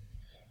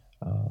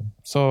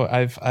 So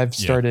I've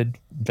started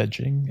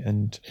vegging,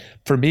 and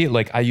for me,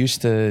 like I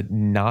used to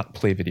not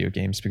play video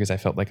games because I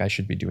felt like I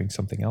should be doing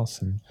something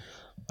else, and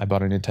I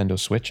bought a Nintendo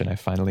Switch, and I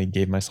finally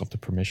gave myself the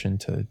permission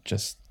to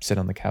just sit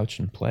on the couch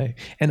and play,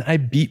 and I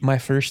beat my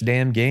first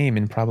damn game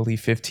in probably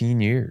 15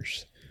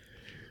 years.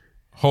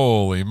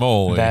 Holy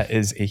moly. That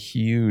is a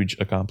huge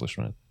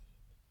accomplishment.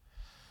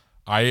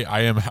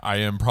 I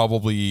am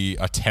probably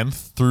a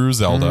 10th through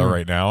Zelda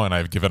right now, and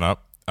I've given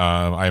up.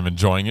 I am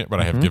enjoying it, but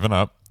I have given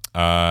up.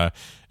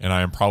 And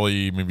I am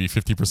probably maybe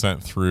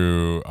 50%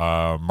 through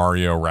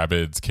Mario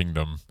Rabbids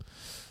Kingdom,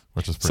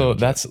 which is pretty so legit.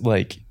 That's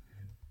like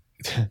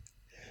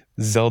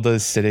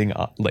Zelda's sitting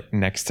like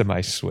next to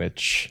my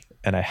Switch,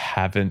 and I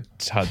haven't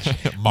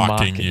touched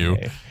mocking you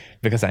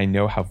because I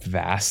know how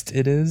vast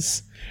it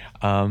is.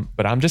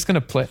 But I'm just gonna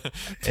play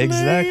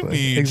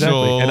exactly,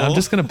 Joel. And I'm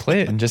just gonna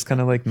play it and just kind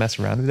of like mess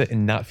around with it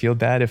and not feel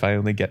bad if I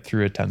only get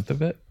through a 10th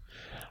of it.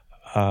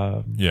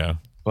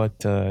 But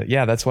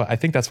that's why I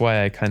think that's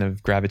why I kind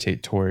of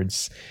gravitate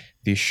towards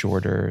these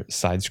shorter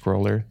side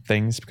scroller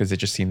things, because it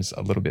just seems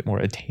a little bit more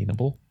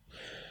attainable.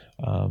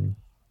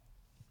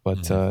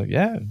 But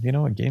yeah,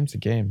 a game's a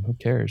game. Who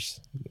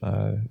cares?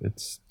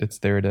 It's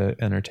there to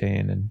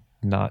entertain and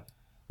not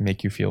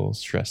make you feel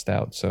stressed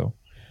out. So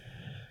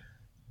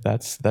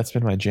that's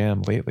been my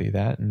jam lately.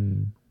 That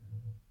and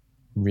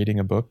reading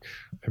a book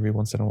every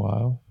once in a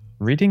while.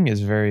 Reading is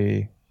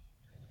very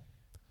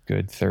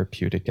good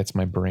therapeutic. Gets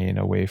my brain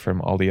away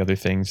from all the other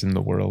things in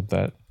the world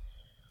that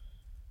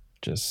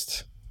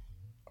just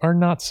are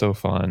not so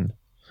fun.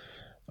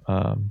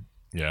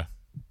 Yeah.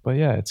 But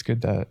yeah, it's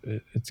good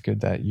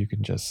that you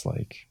can just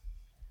like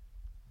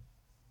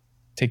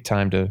take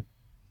time to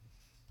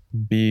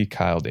be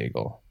Kyle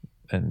Daigle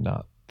and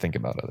not think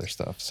about other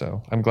stuff.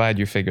 So I'm glad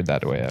you figured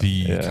that way out.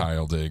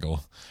 Kyle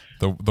Daigle,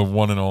 the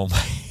one and only.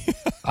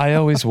 I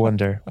always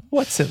wonder,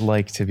 what's it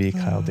like to be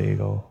Kyle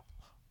Daigle?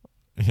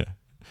 Yeah,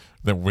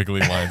 the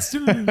wiggly lines.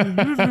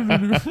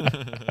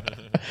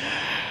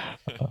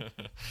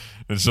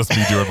 It's just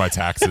me doing my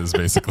taxes,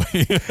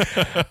 basically.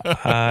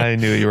 I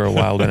knew you were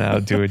wilding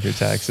out doing your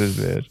taxes,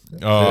 man.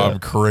 Oh, yeah. I'm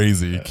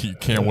crazy.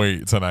 Can't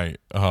wait tonight.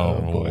 Oh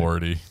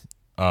lordy.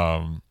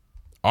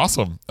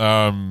 Awesome.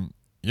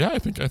 Yeah, I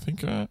think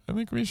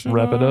we should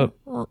wrap it up.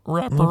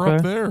 Wrap her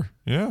up there.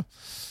 Yeah.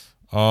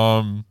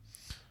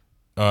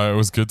 It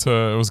was good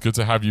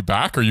to have you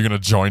back. Are you going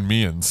to join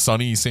me in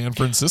sunny San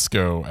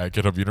Francisco at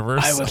GitHub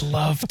Universe? I would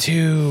love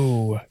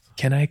to.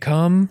 Can I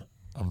come?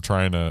 I'm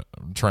trying to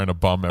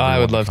bum everyone. I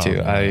would love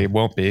to. I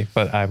won't be,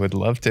 but I would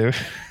love to.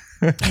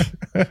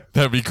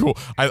 That'd be cool.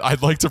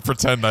 I'd like to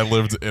pretend I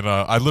lived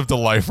a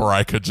life where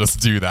I could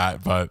just do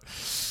that, but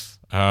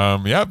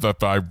yeah.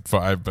 But I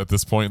at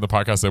this point in the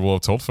podcast, I will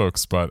have told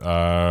folks. But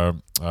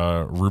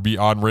Ruby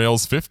on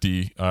Rails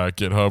 50,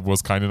 GitHub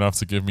was kind enough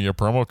to give me a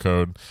promo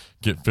code.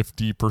 Get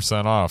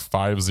 50% off,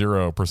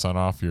 50%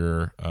 off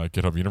your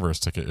GitHub Universe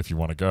ticket if you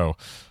want to go.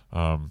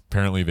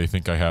 Apparently they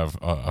think I have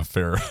a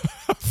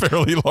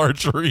fairly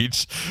large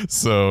reach.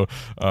 So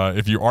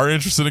if you are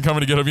interested in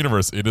coming to GitHub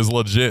Universe, it is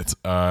legit.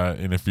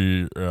 And if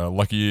you're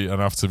lucky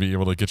enough to be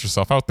able to get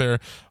yourself out there,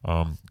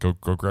 go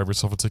grab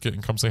yourself a ticket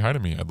and come say hi to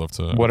me. I'd love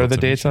to. What are the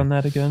dates on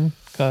that again,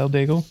 Kyle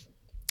Daigle?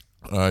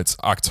 It's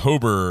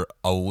October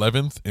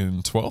 11th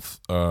and 12th.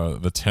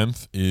 The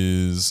 10th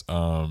is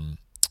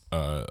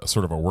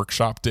sort of a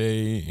workshop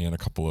day and a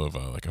couple of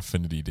like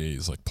affinity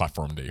days, like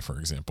platform day, for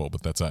example,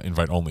 but that's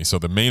invite only. So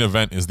the main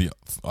event is the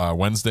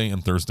Wednesday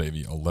and Thursday,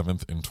 the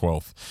 11th and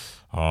 12th.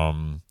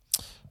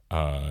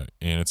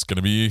 And it's going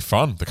to be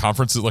fun. The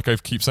conference is, like I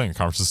keep saying, the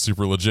conference is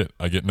super legit.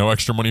 I get no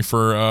extra money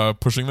for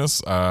pushing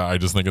this. I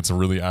just think it's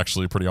really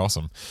actually pretty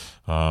awesome.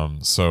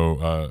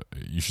 So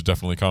you should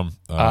definitely come.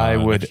 I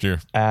would next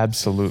year.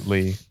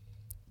 Absolutely,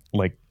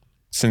 like,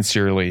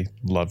 sincerely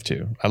love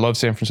to. I love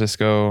San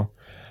Francisco.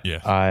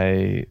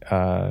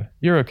 Yeah.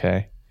 You're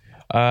okay.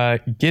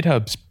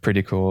 GitHub's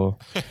pretty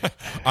cool.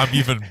 I'm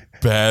even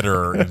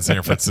better in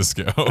San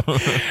Francisco.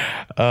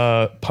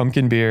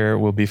 Pumpkin beer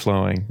will be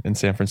flowing in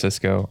San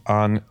Francisco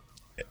I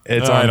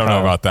don't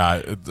know about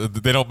that.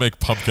 They don't make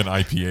pumpkin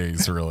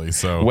IPAs really.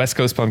 So West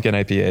Coast pumpkin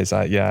IPAs.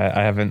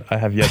 I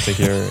have yet to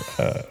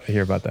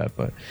hear about that.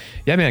 But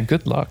yeah, man,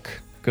 good luck.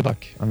 Good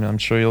luck. I'm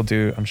sure you'll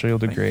do. I'm sure you'll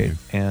do great. You.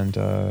 And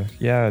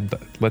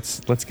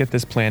let's get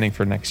this planning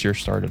for next year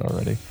started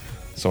already,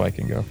 so I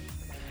can go.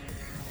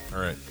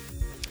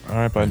 All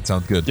right, bud.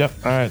 Sounds good. Yep.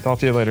 All right. Talk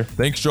to you later.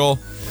 Thanks, Joel.